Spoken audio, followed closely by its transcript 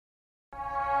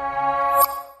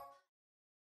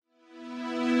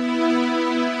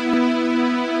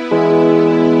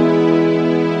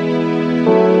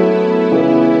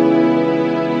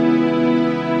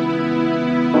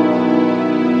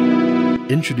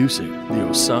Introducing the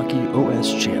Osaki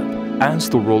OS Champ. As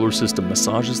the roller system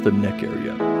massages the neck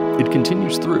area, it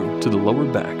continues through to the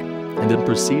lower back and then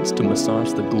proceeds to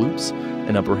massage the glutes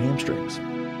and upper hamstrings.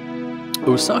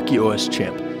 Osaki OS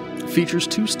Champ features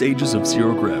 2 stages of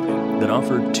zero gravity that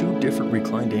offer 2 different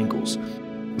reclined angles.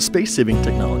 Space-saving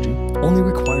technology only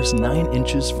requires 9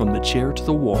 inches from the chair to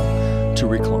the wall to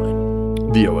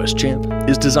recline. The OS Champ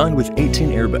is designed with 18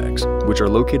 airbags, which are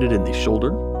located in the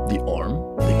shoulder, the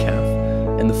arm, the calf,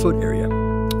 and the foot area.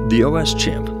 The OS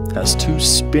Champ has 2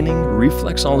 spinning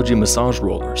reflexology massage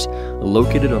rollers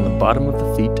located on the bottom of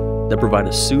the feet that provide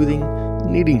a soothing,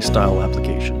 kneading-style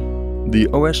application. The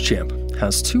OS Champ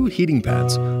has 2 heating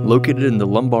pads located in the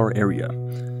lumbar area.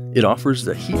 It offers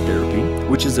the heat therapy,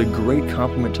 which is a great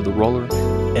complement to the roller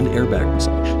and airbag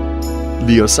massage.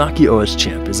 The Osaki OS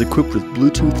Champ is equipped with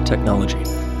Bluetooth technology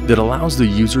that allows the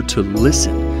user to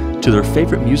listen to their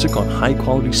favorite music on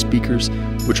high-quality speakers,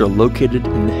 which are located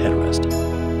in the headrest.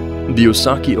 The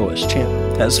Osaki OS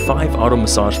Champ has 5 auto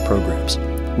massage programs,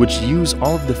 which use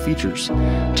all of the features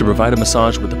to provide a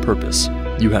massage with a purpose.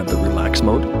 You have the relax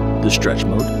mode, the stretch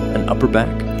mode, an upper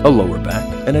back, a lower back,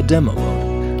 and a demo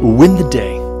mode. Win the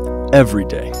day, every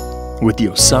day, with the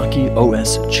Osaki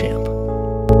OS Champ.